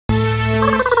Sissy,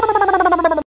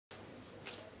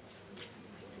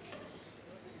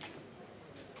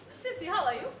 how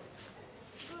are you?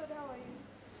 Good, how are you?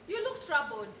 You look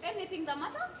troubled. Anything the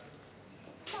matter?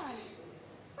 Fine.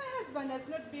 My husband has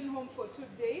not been home for 2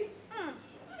 days.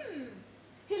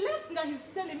 He left and he's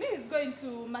telling me he's going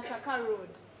to Massacre Road.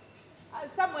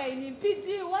 Somewhere in Impiji.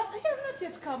 He has not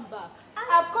yet come back.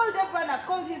 I've called everyone. I've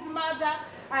called his mother.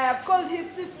 I have called his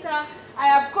sister. I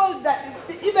have called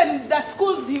even the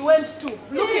schools he went to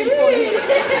looking for him.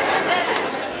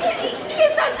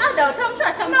 He's an adult. I'm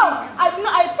sure something.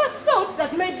 I first thought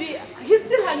that maybe he's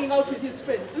still hanging out with his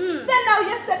friends. Then now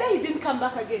yesterday he didn't come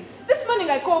back again. This morning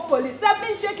I called police. They've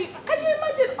been checking. Can you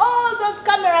imagine all those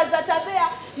cameras that are there?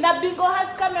 Nabingo has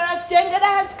cameras. Chengeda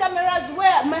has cameras.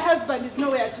 Where my husband is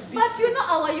nowhere to be. But you know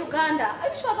our Uganda. Are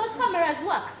you sure those cameras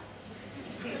work?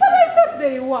 But I thought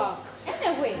they work.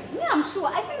 Anyway, me, I'm sure.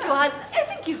 I think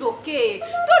he's okay.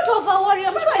 Don't over worry.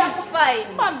 I'm sure he's fine.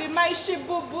 Mambi, my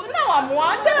shibubu. Now I'm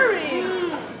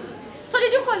wondering. So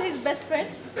did you call his best friend?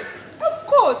 Of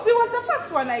course, he was the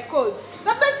first one I called. The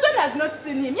best friend has not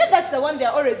seen him. Yeah, that's the one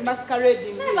they're always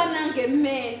masquerading with. Never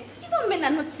men. You know men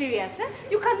are not serious. Eh?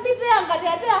 You can be there and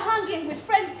they're there hanging with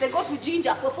friends. They go to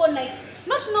Ginger for 4 nights,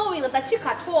 not knowing that the chick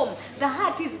at home, the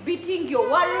heart is beating, you're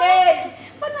worried.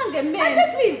 But men,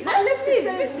 please, be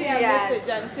serious. Message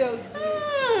and tells me.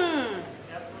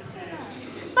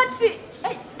 But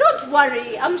don't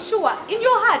worry, I'm sure. In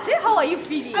your heart, how are you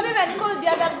feeling? I've even called the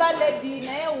other bad lady.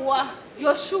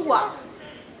 You're sure?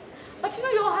 But you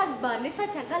know your husband is such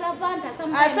a galavanta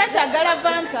sometimes. Such a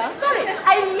galavanta? Sorry,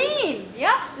 I mean,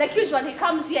 yeah? Like usually he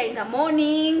comes here in the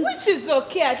morning. Which is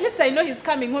okay. At least I know he's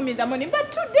coming home in the morning.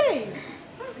 But 2 days.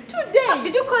 2 days.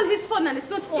 Did you call his phone and it's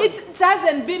not on? It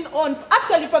hasn't been on.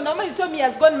 Actually, from the moment he told me he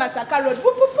has gone Massacre Road,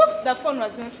 boop, boop, boop, the phone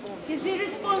was not on. He's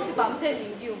irresponsible, I'm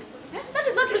telling you. That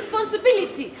is not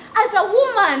responsibility. As a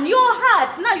woman, your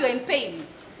heart, now you're in pain.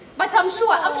 But I'm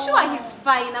sure he's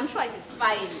fine. I'm sure he's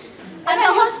fine. And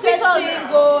the hospital.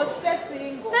 Stay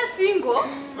single. Stay single?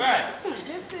 Where?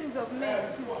 These things of men.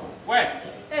 Where?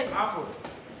 Hey. Apple.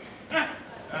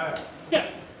 Yeah.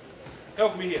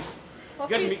 Help me here.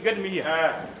 Get me here.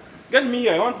 Get me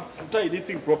here. I want to tie this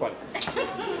thing properly.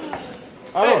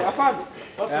 Hello, I found it.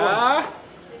 What's wrong?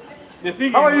 The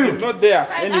thing is not there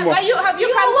anymore. Have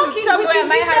you come to tell me where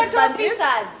my husband is?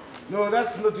 No,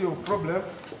 that's not your problem.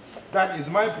 That is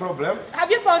my problem. Have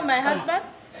you found my husband?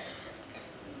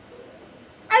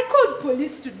 I called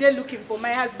police today looking for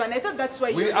my husband. I thought that's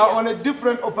why we are on a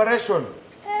different operation.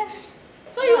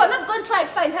 So you are not going to try and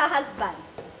find her husband?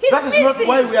 That is not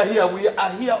why we are here. We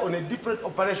are here on a different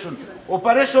operation.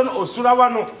 Operation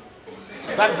Osulawano.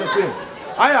 That's the thing.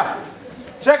 Aya,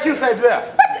 check inside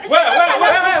there. Wait.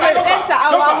 Enter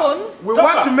our homes. We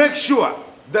want to make sure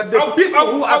that the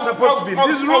people who are supposed to be in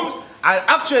these rooms are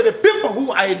actually the people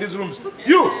who are in these rooms.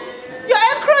 You're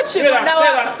encroaching on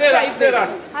our privacy.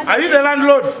 Are you the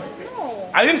landlord? No.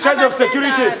 Are you in charge of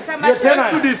security?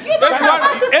 Let's do this.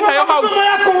 Enter your house.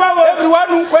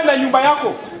 Everyone, kwenda nyumba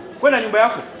yako. Kwenda nyumba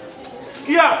yako.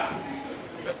 Sikia.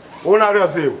 Una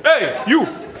say. Hey, you.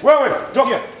 Wait, talk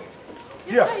here.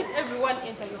 You said everyone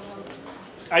enter your house.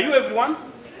 Are you everyone?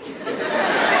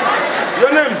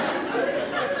 Your names?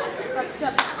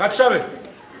 Kachabe.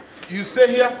 You stay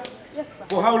here? Yes, sir.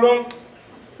 For how long?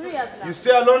 3 years now. You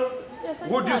stay alone? Yes,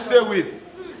 Who do you stay with?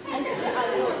 I stay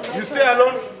alone. You stay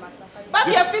alone?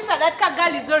 Baby, officer, that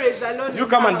girl is always alone. You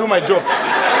come and do my job.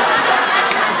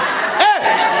 Hey!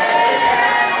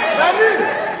 Nani?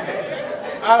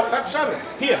 Kachabe.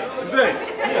 Here. Say.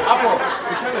 Here. Apple.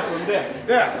 Kachabe from there.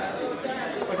 There.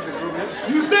 What's the problem?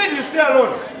 You said you stay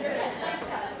alone.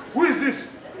 Who is this?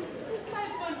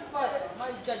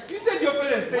 You said your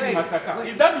parents stay in Massacre.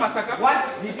 Is that Massacre?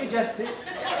 What did you just say? I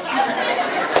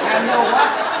know what?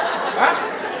 Huh?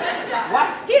 What?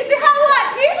 Is he how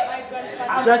what?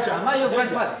 Jaja. Am I your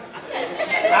grandfather?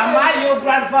 Am I your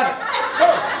grandfather?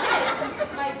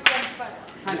 My grandfather.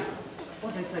 Honey,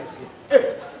 what are you trying to say?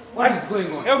 Hey. What is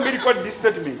going on? Help me record this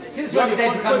statement. Since when did I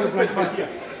become your grandfather?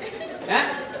 Huh?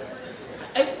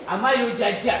 Am I your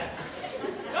jaja? Is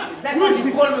that what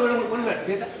you call me when we are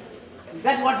together? Is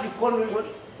that what you call me when...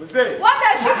 Say. What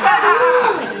does she call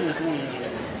you?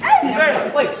 Say.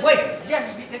 Wait.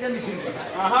 Yes, let me think.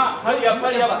 Hurry up,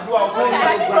 do our phone.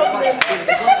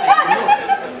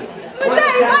 What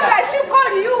does she call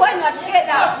you when you are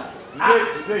together?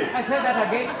 Say. I said that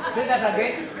again. Say that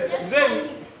again.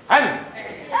 Say. Honey.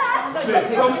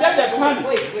 From there to honey.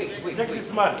 Wait. Take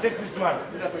this man. Let's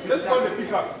call the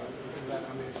pickup.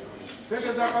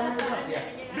 Yeah.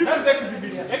 This is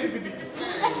exhibit.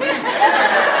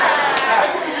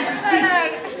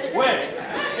 Where?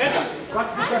 Enter.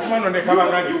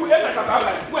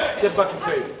 Get back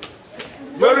inside.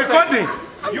 You're recording.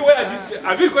 Have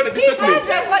you recorded this He statement? says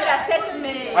record a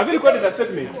statement. Have you recorded the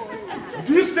statement?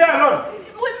 Do you stay alone?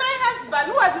 With my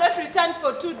husband, who has not returned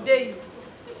for 2 days.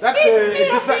 That's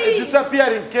a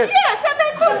disappearing case. Yes, and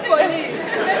I called police.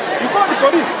 You called the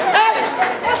police?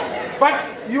 Yes. But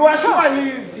you are sure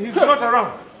he's not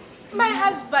around? My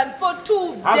husband for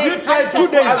 2 days. Have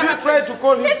you tried to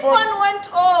call his phone? His phone went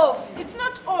off. It's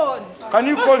not on. Can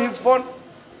you call his phone?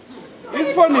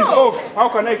 His phone is off. How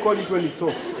can I call it when it's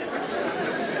off?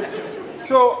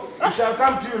 So, I shall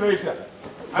come to you later.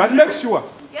 but make sure.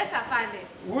 Yes, I found it.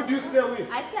 Who do you stay with?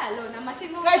 I stay alone. I'm a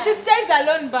single Guys, she woman. stays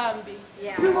alone, Bambi.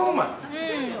 Yeah. Single woman.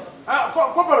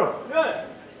 Koparo. Yeah.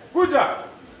 Kuja.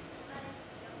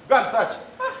 Go and search.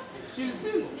 She's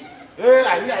single.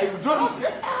 You don't.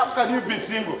 How can you be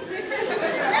single?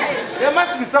 There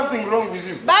must be something wrong with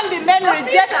you. Bambi, men Your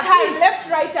reject feet are her big. left,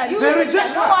 right, and They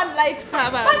reject no her. one likes her.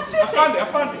 Bambi. But Sissy, I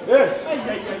found it.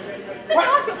 Sissy,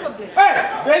 what's your problem? Hey,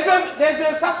 there's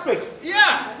a suspect.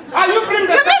 Yeah. You bring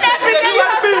the suspect. every day you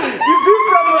have Is he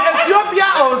from Ethiopia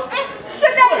or? So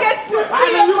they get to see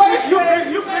your boyfriend.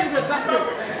 You bring the suspect.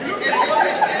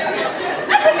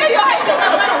 Every day you're hiding.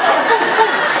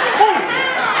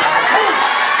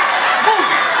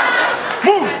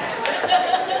 Move.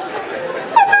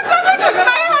 Officer, this is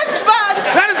my husband.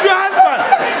 That is your husband.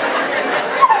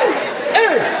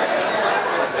 Hey.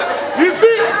 You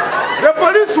see, the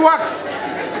police works.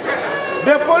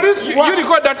 The police You works.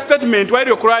 record that statement while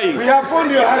you're crying. We have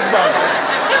found your husband.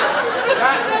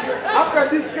 After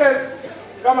this case,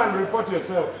 come and report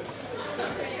yourself.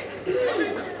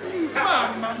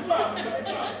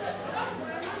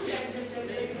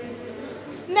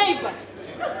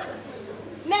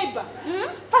 Neighbor,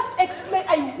 first explain.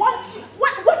 I want you.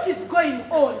 What is going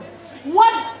on?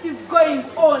 What is going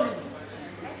on?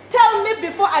 Tell me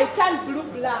before I turn blue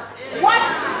black. What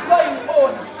is going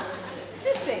on?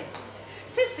 Sissy,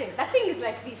 the thing is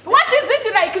like this. What is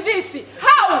it like this?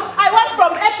 How? I went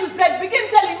from A to Z. Begin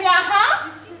telling me,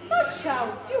 Don't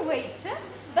shout. You wait.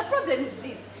 The problem is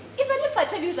this. Even if I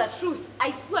tell you the truth,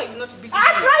 I swear you will not believe me.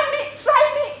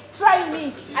 Try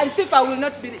me, and see if I will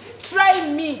not believe. Try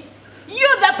me. You,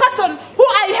 the person who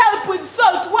I help with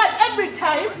salt, what, every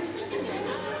time?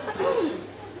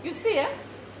 You see,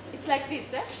 it's like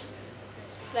this,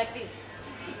 It's like this.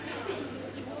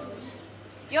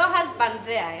 Your husband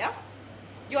there, yeah?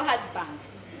 Your husband,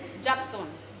 Jackson.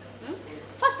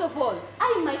 First of all,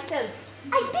 I myself,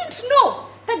 I didn't know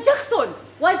that Jackson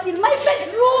was in my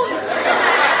bedroom.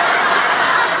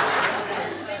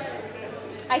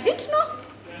 I didn't know.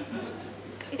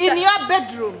 In your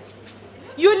bedroom.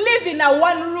 You live in a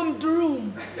one-roomed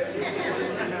room.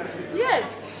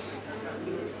 Yes.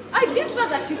 I didn't know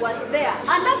that he was there.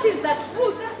 And that is the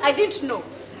truth. I didn't know.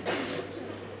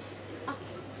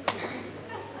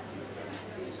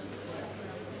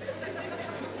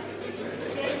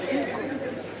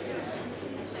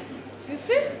 You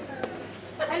see?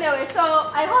 Anyway, so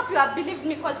I hope you have believed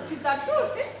me because it is the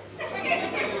truth.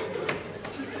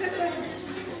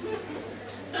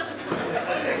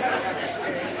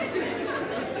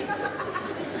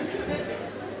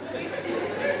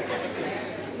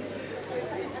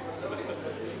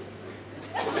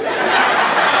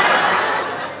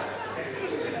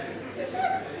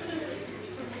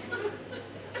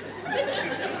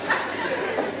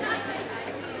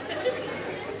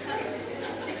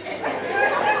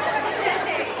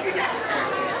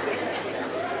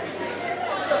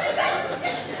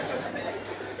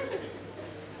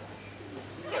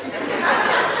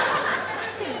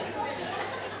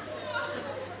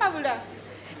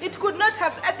 It could not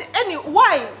have any.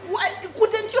 Why?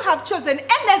 Couldn't you have chosen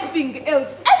anything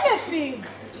else? Anything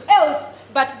else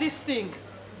but this thing?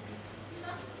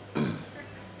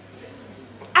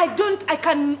 I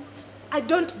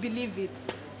don't believe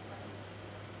it.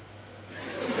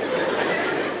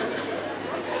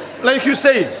 Like you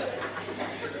said,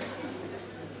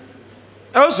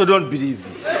 I also don't believe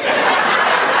it.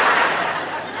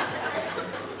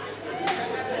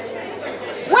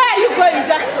 Where are you going,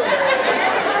 Jackson?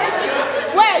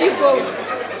 Where are you going?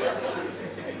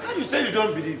 And you said you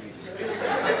don't believe it.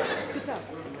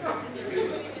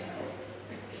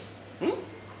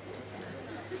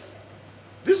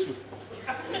 This way.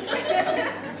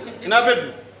 In our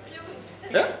bedroom.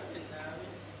 Yeah?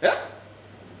 Yeah?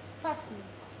 Pass me.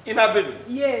 In our bedroom.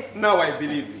 Yes. Now I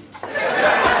believe it.